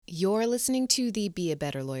You're listening to the Be a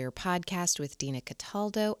Better Lawyer podcast with Dina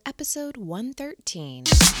Cataldo, episode 113.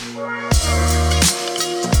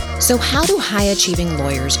 So how do high-achieving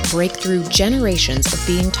lawyers break through generations of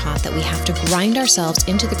being taught that we have to grind ourselves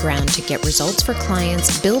into the ground to get results for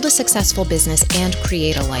clients, build a successful business, and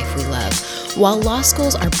create a life we love? While law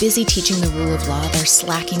schools are busy teaching the rule of law, they're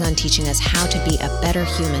slacking on teaching us how to be a better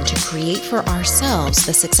human to create for ourselves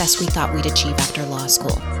the success we thought we'd achieve after law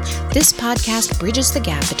school. This podcast bridges the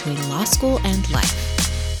gap between law school and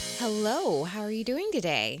life. Hello, how are you doing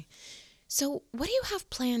today? So what do you have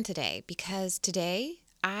planned today? Because today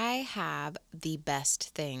I have the best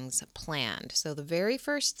things planned. So the very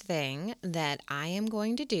first thing that I am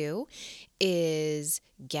going to do is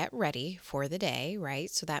get ready for the day,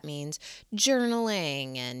 right? So that means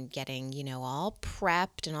journaling and getting, all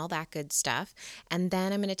prepped and all that good stuff. And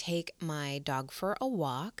then I'm going to take my dog for a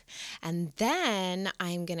walk. And then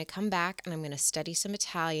I'm going to come back and I'm going to study some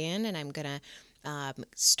Italian, and I'm going to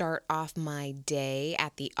start off my day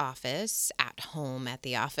at the office, at home at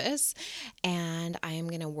the office, and I am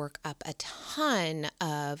going to work up a ton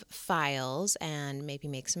of files and maybe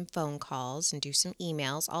make some phone calls and do some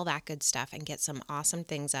emails, all that good stuff, and get some awesome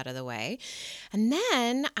things out of the way. And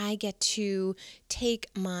then I get to take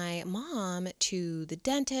my mom to the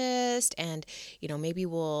dentist, and, maybe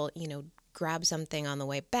we'll, grab something on the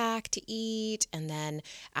way back to eat. And then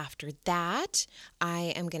after that,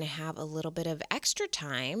 I am going to have a little bit of extra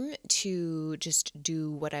time to just do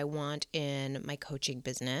what I want in my coaching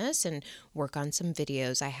business and work on some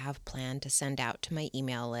videos I have planned to send out to my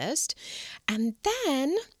email list. And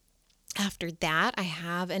then after that, I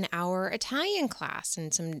have an hour Italian class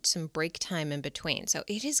and some break time in between. So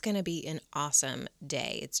it is going to be an awesome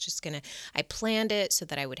day. I planned it so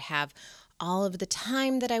that I would have all of the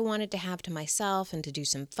time that I wanted to have to myself and to do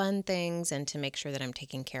some fun things and to make sure that I'm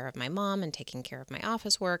taking care of my mom and taking care of my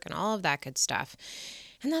office work and all of that good stuff.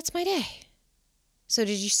 And that's my day. So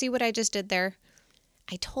did you see what I just did there?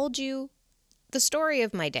 I told you the story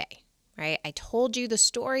of my day, right? I told you the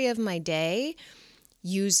story of my day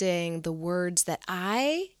using the words that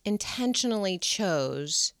I intentionally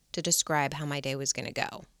chose to describe how my day was going to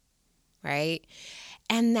go, right?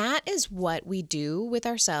 And that is what we do with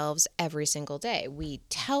ourselves every single day. We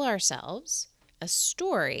tell ourselves a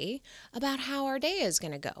story about how our day is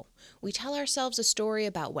going to go. We tell ourselves a story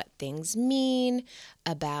about what things mean,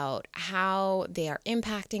 about how they are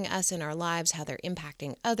impacting us in our lives, how they're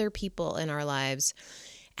impacting other people in our lives,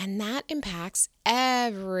 and that impacts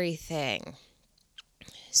everything.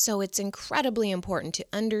 So it's incredibly important to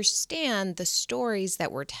understand the stories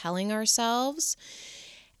that we're telling ourselves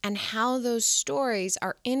and how those stories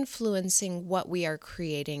are influencing what we are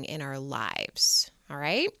creating in our lives, all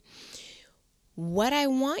right? What I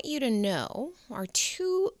want you to know are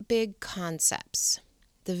two big concepts.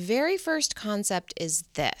 The very first concept is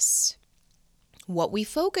this: what we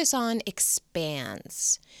focus on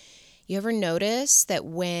expands. You ever notice that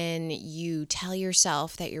when you tell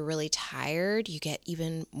yourself that you're really tired, you get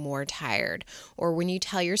even more tired? Or when you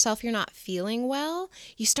tell yourself you're not feeling well,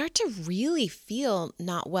 you start to really feel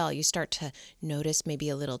not well. You start to notice maybe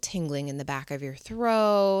a little tingling in the back of your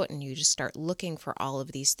throat, and you just start looking for all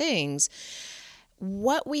of these things.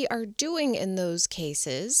 What we are doing in those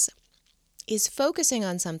cases is focusing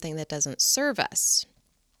on something that doesn't serve us.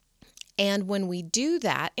 And when we do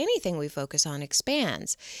that, anything we focus on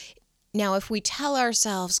expands. Now, if we tell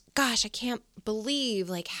ourselves, gosh, I can't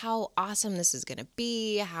believe how awesome this is going to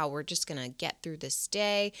be, how we're just going to get through this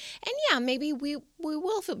day. And yeah, maybe we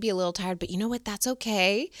will be a little tired, but you know what? That's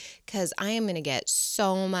okay, because I am going to get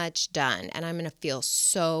so much done and I'm going to feel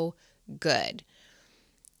so good.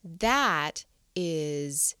 That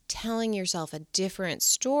is telling yourself a different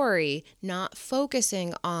story, not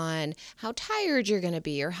focusing on how tired you're going to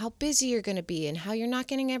be or how busy you're going to be and how you're not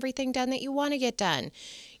getting everything done that you want to get done.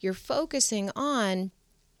 You're focusing on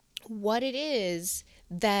what it is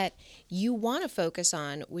that you want to focus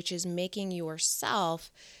on, which is making yourself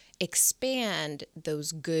expand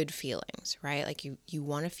those good feelings, right? You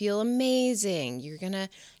want to feel amazing. You're going to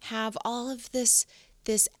have all of this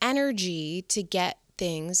energy to get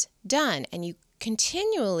things done. And you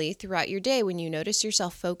continually throughout your day, when you notice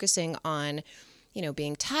yourself focusing on,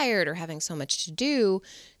 being tired or having so much to do,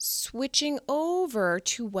 switching over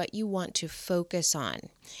to what you want to focus on.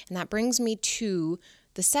 And that brings me to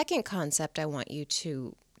the second concept I want you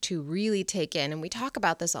to really take in. And we talk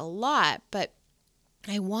about this a lot, but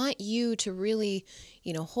I want you to really,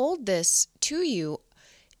 hold this to you,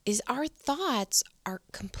 is our thoughts are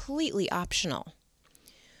completely optional.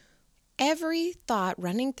 Every thought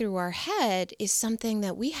running through our head is something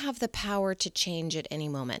that we have the power to change at any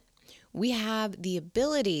moment. we have the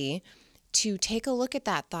ability to take a look at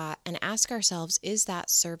that thought and ask ourselves, is that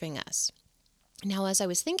serving us? Now, as I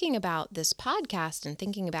was thinking about this podcast and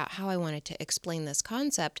thinking about how I wanted to explain this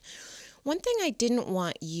concept, one thing I didn't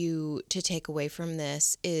want you to take away from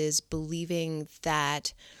this is believing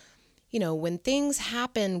that, when things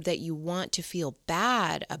happen that you want to feel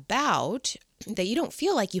bad about, that you don't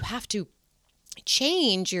feel like you have to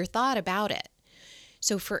change your thought about it.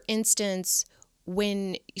 So, for instance,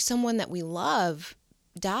 when someone that we love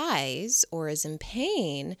dies or is in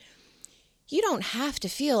pain, you don't have to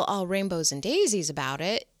feel all rainbows and daisies about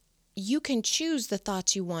it. You can choose the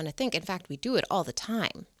thoughts you want to think. In fact, we do it all the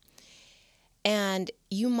time. And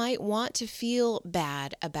you might want to feel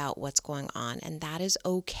bad about what's going on, and that is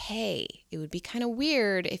okay. It would be kind of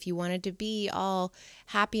weird if you wanted to be all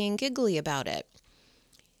happy and giggly about it.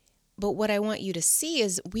 But what I want you to see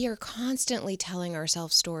is we are constantly telling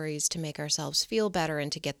ourselves stories to make ourselves feel better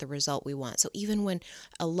and to get the result we want. So even when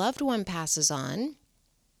a loved one passes on,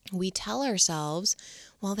 we tell ourselves,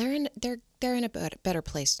 well, they're in a better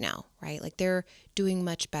place now, right? Like they're doing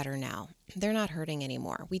much better now. They're not hurting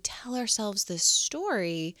anymore. We tell ourselves this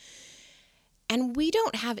story, and we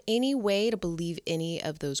don't have any way to believe any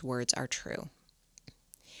of those words are true.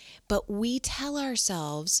 But we tell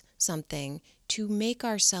ourselves something to make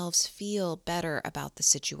ourselves feel better about the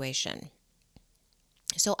situation.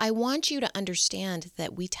 So I want you to understand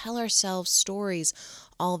that we tell ourselves stories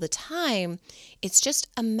all the time. It's just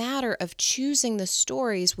a matter of choosing the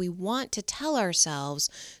stories we want to tell ourselves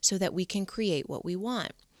so that we can create what we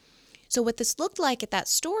want. So what this looked like at that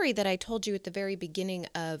story that I told you at the very beginning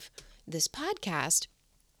of this podcast,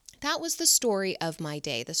 that was the story of my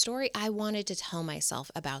day, the story I wanted to tell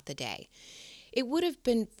myself about the day. It would have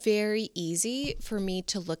been very easy for me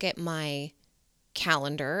to look at my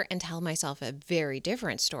calendar and tell myself a very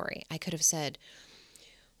different story. I could have said,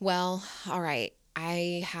 well, all right,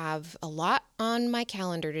 I have a lot on my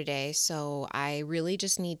calendar today, so I really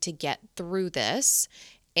just need to get through this.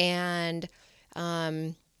 And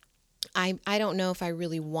I don't know if I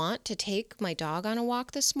really want to take my dog on a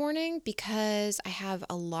walk this morning because I have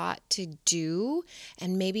a lot to do,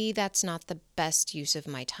 and maybe that's not the best use of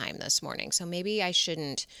my time this morning. So maybe I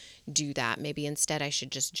shouldn't do that. Maybe instead I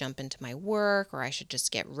should just jump into my work, or I should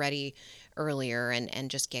just get ready earlier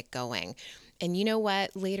and just get going. And you know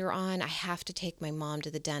what? Later on, I have to take my mom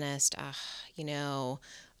to the dentist.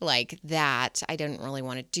 Like that. I didn't really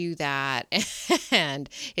want to do that. And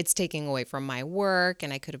it's taking away from my work,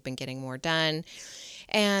 and I could have been getting more done.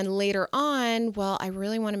 And later on, well, I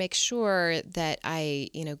really want to make sure that I,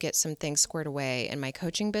 get some things squared away in my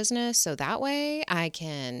coaching business. So that way I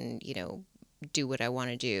can, do what I want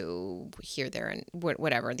to do here, there, and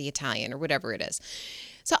whatever, the Italian or whatever it is.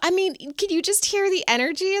 So, can you just hear the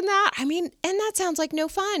energy in that? And that sounds like no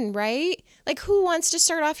fun, right? Like, who wants to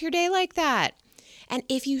start off your day like that? And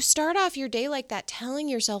if you start off your day like that, telling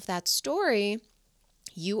yourself that story,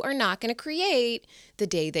 you are not going to create the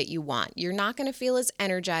day that you want. You're not going to feel as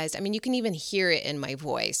energized. You can even hear it in my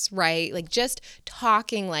voice, right? Like just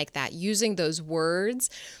talking like that, using those words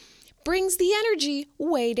brings the energy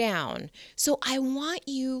way down. So I want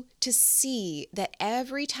you to see that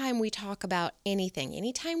every time we talk about anything,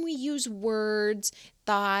 anytime we use words,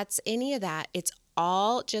 thoughts, any of that, it's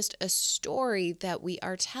all just a story that we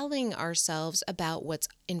are telling ourselves about what's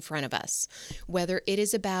in front of us, whether it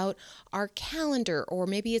is about our calendar or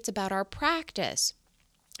maybe it's about our practice.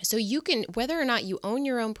 So you can, whether or not you own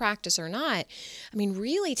your own practice or not,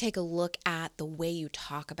 really take a look at the way you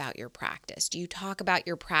talk about your practice. Do you talk about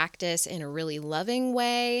your practice in a really loving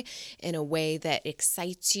way, in a way that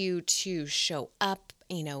excites you to show up,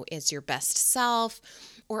 as your best self?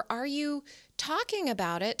 Or are you talking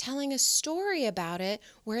about it, telling a story about it,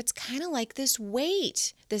 where it's kind of like this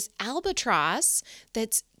weight, this albatross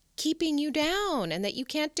that's keeping you down and that you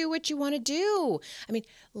can't do what you want to do?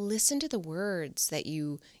 Listen to the words that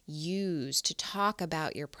you use to talk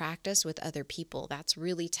about your practice with other people. That's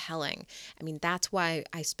really telling. That's why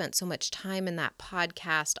I spent so much time in that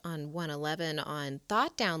podcast on 111 on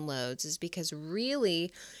thought downloads, is because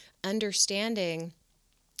really understanding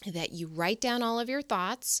that you write down all of your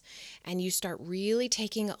thoughts and you start really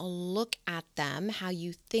taking a look at them, how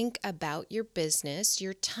you think about your business,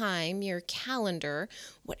 your time, your calendar,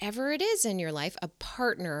 whatever it is in your life, a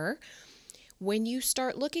partner. When you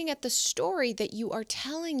start looking at the story that you are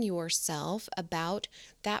telling yourself about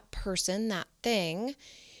that person, that thing,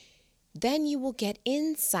 then you will get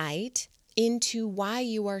insight into why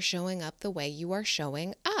you are showing up the way you are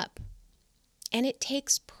showing up. And it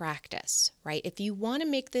takes practice, right? If you want to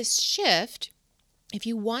make this shift, If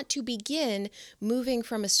you want to begin moving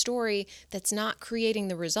from a story that's not creating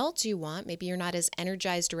the results you want, maybe you're not as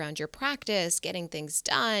energized around your practice, getting things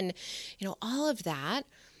done, all of that,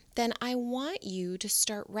 then I want you to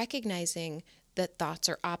start recognizing that thoughts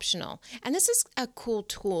are optional. And this is a cool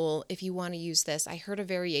tool if you want to use this. I heard a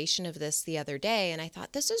variation of this the other day, and I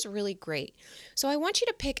thought this is really great. So I want you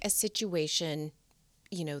to pick a situation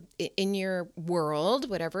in your world,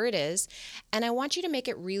 whatever it is, and I want you to make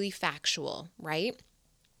it really factual, right?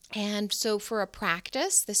 And so for a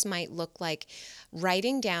practice, this might look like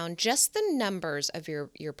writing down just the numbers of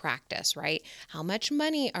your practice, right? How much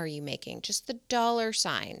money are you making? Just the dollar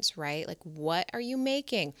signs, right? Like, what are you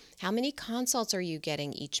making? How many consults are you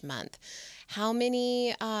getting each month? How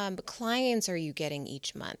many clients are you getting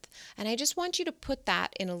each month? And I just want you to put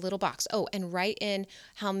that in a little box. Oh, and write in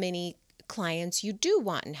how many clients you do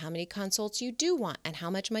want and how many consults you do want and how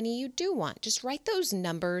much money you do want. Just write those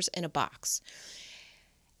numbers in a box.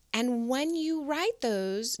 And when you write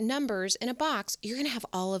those numbers in a box, you're going to have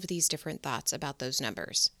all of these different thoughts about those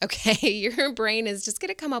numbers, okay? Your brain is just going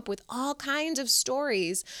to come up with all kinds of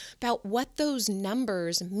stories about what those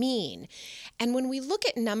numbers mean. And when we look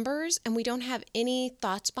at numbers and we don't have any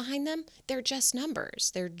thoughts behind them, they're just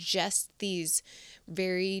numbers. They're just these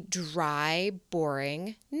very dry,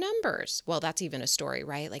 boring numbers. Well, that's even a story,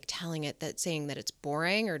 right? Like saying that it's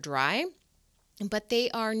boring or dry. But they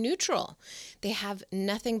are neutral. They have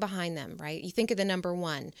nothing behind them, right? You think of the number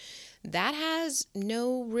 1. That has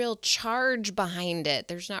no real charge behind it.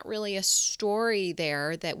 There's not really a story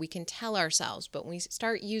there that we can tell ourselves. But when we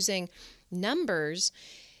start using numbers,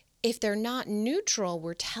 if they're not neutral,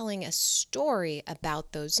 we're telling a story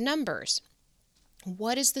about those numbers.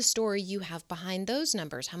 What is the story you have behind those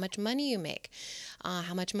numbers? How much money you make,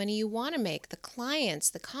 how much money you want to make, the clients,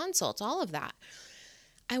 the consults, all of that.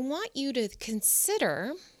 I want you to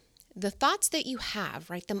consider the thoughts that you have,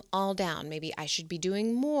 write them all down. Maybe I should be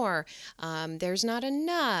doing more. There's not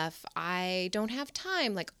enough. I don't have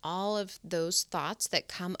time. Like all of those thoughts that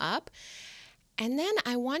come up. And then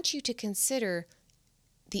I want you to consider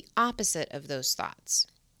the opposite of those thoughts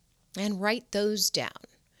and write those down.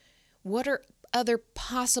 What are other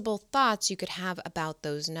possible thoughts you could have about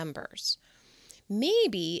those numbers?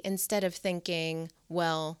 Maybe instead of thinking,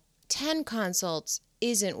 well, 10 consults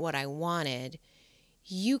isn't what I wanted,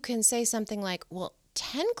 you can say something like, well,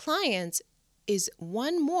 10 clients is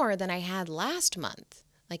one more than I had last month.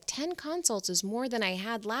 Like 10 consults is more than I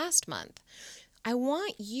had last month. I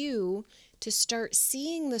want you to start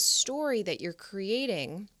seeing the story that you're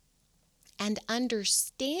creating and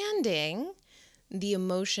understanding the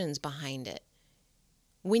emotions behind it.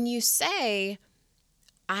 When you say,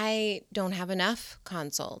 I don't have enough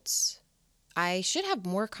consults, I should have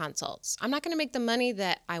more consults, I'm not going to make the money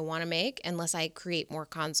that I want to make unless I create more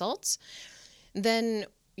consults, then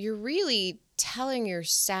you're really telling your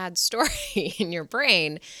sad story in your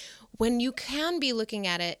brain when you can be looking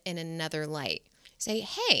at it in another light. Say,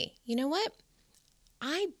 hey, you know what?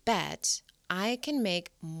 I bet I can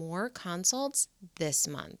make more consults this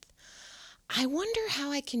month. I wonder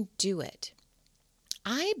how I can do it.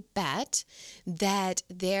 I bet that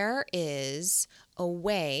there is a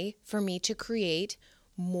way for me to create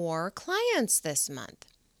more clients this month.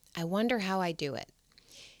 I wonder how I do it.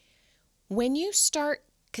 When you start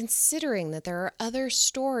considering that there are other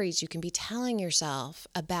stories you can be telling yourself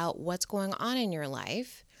about what's going on in your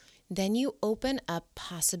life, then you open up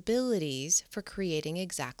possibilities for creating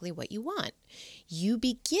exactly what you want. You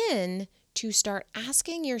begin to start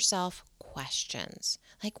asking yourself questions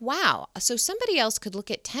like, wow, so somebody else could look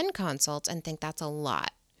at 10 consults and think that's a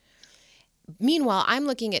lot. Meanwhile, I'm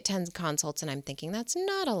looking at 10 consults and I'm thinking that's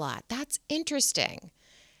not a lot. That's interesting.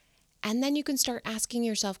 And then you can start asking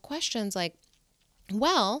yourself questions like,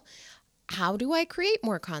 well, how do I create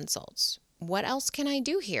more consults? What else can I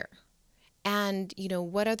do here? And,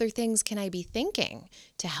 what other things can I be thinking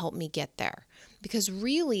to help me get there? Because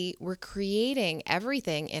really, we're creating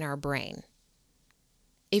everything in our brain.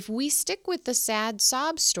 If we stick with the sad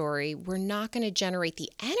sob story, we're not going to generate the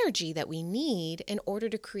energy that we need in order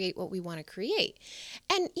to create what we want to create.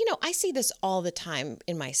 And, I see this all the time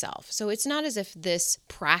in myself. So it's not as if this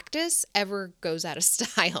practice ever goes out of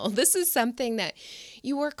style. This is something that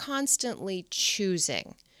you are constantly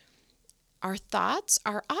choosing. Our thoughts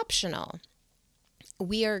are optional.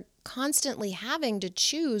 We are constantly having to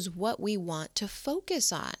choose what we want to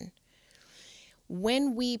focus on.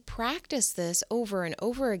 When we practice this over and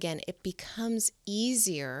over again, it becomes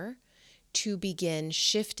easier to begin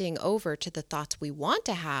shifting over to the thoughts we want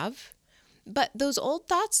to have. But those old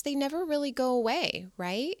thoughts, they never really go away,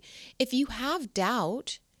 right? If you have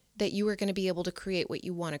doubt that you are going to be able to create what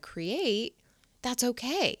you want to create, That's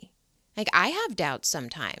okay. Like, I have doubts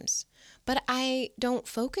sometimes, but I don't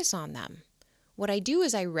focus on them. What I do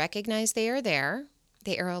is I recognize they are there.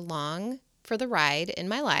 They are along for the ride in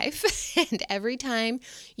my life. And every time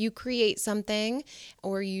you create something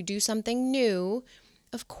or you do something new,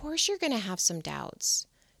 of course you're going to have some doubts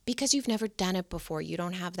because you've never done it before. You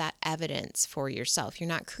don't have that evidence for yourself. You're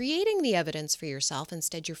not creating the evidence for yourself.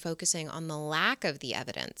 Instead, you're focusing on the lack of the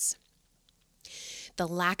evidence. The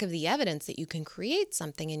lack of the evidence that you can create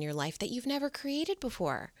something in your life that you've never created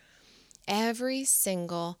before. Every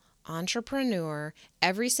single entrepreneur,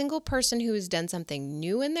 every single person who has done something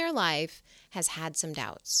new in their life has had some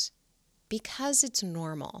doubts because it's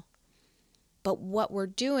normal. But what we're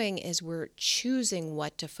doing is we're choosing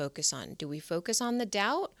what to focus on. Do we focus on the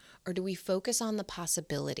doubt or do we focus on the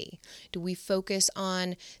possibility? Do we focus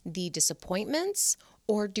on the disappointments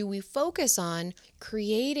or do we focus on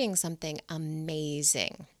creating something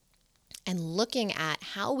amazing and looking at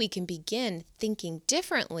how we can begin thinking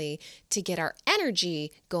differently to get our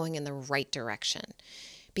energy going in the right direction?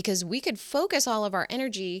 Because we could focus all of our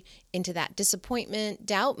energy into that disappointment,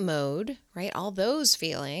 doubt mode, right? All those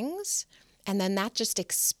feelings. And then that just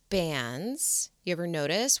expands. You ever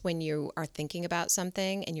notice when you are thinking about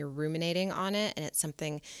something and you're ruminating on it and it's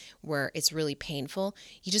something where it's really painful,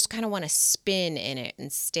 you just kind of want to spin in it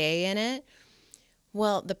and stay in it?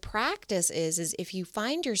 Well, the practice is if you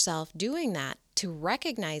find yourself doing that, to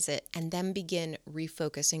recognize it and then begin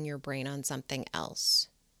refocusing your brain on something else.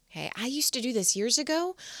 Okay, I used to do this years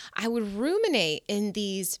ago. I would ruminate in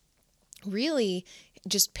these really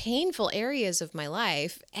just painful areas of my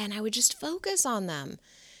life, and I would just focus on them.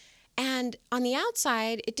 And on the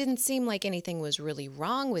outside, it didn't seem like anything was really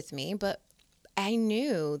wrong with me, but I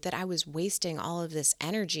knew that I was wasting all of this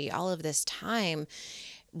energy, all of this time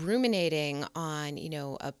ruminating on,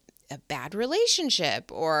 a bad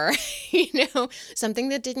relationship or, something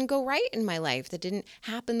that didn't go right in my life, that didn't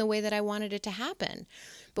happen the way that I wanted it to happen.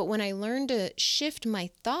 But when I learned to shift my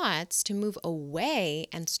thoughts, to move away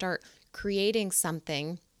and start creating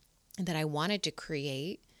something that I wanted to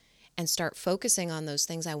create and start focusing on those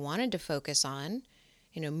things I wanted to focus on,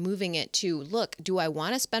 moving it to, look, do I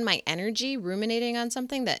want to spend my energy ruminating on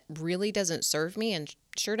something that really doesn't serve me and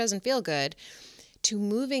sure doesn't feel good, to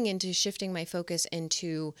moving into shifting my focus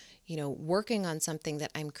into, working on something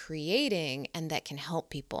that I'm creating and that can help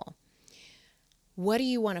people. What do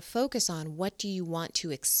you want to focus on? What do you want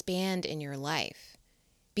to expand in your life?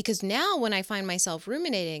 Because now when I find myself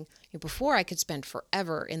ruminating, before I could spend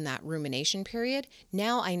forever in that rumination period,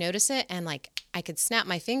 now I notice it and I could snap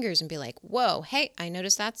my fingers and be like, whoa, hey, I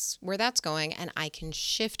notice that's where that's going, and I can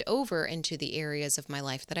shift over into the areas of my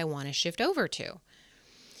life that I want to shift over to.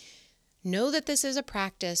 Know that this is a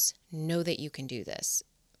practice. Know that you can do this.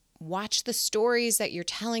 Watch the stories that you're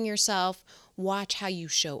telling yourself. Watch how you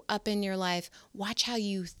show up in your life. Watch how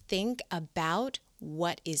you think about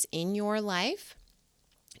what is in your life.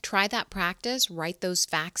 Try that practice. Write those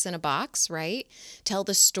facts in a box, right? Tell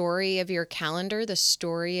the story of your calendar, the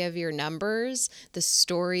story of your numbers, the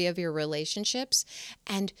story of your relationships,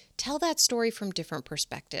 and tell that story from different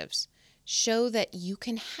perspectives. Show that you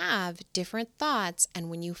can have different thoughts, and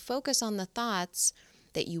when you focus on the thoughts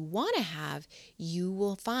that you want to have, you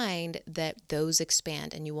will find that those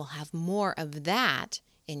expand and you will have more of that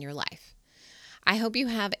in your life. I hope you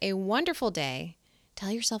have a wonderful day.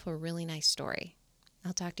 Tell yourself a really nice story.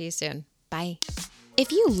 I'll talk to you soon. Bye.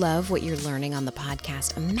 If you love what you're learning on the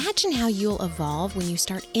podcast, imagine how you'll evolve when you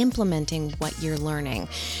start implementing what you're learning.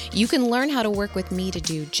 You can learn how to work with me to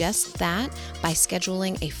do just that by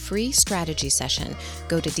scheduling a free strategy session.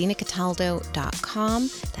 Go to dinacataldo.com.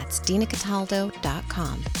 That's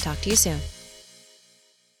dinacataldo.com. Talk to you soon.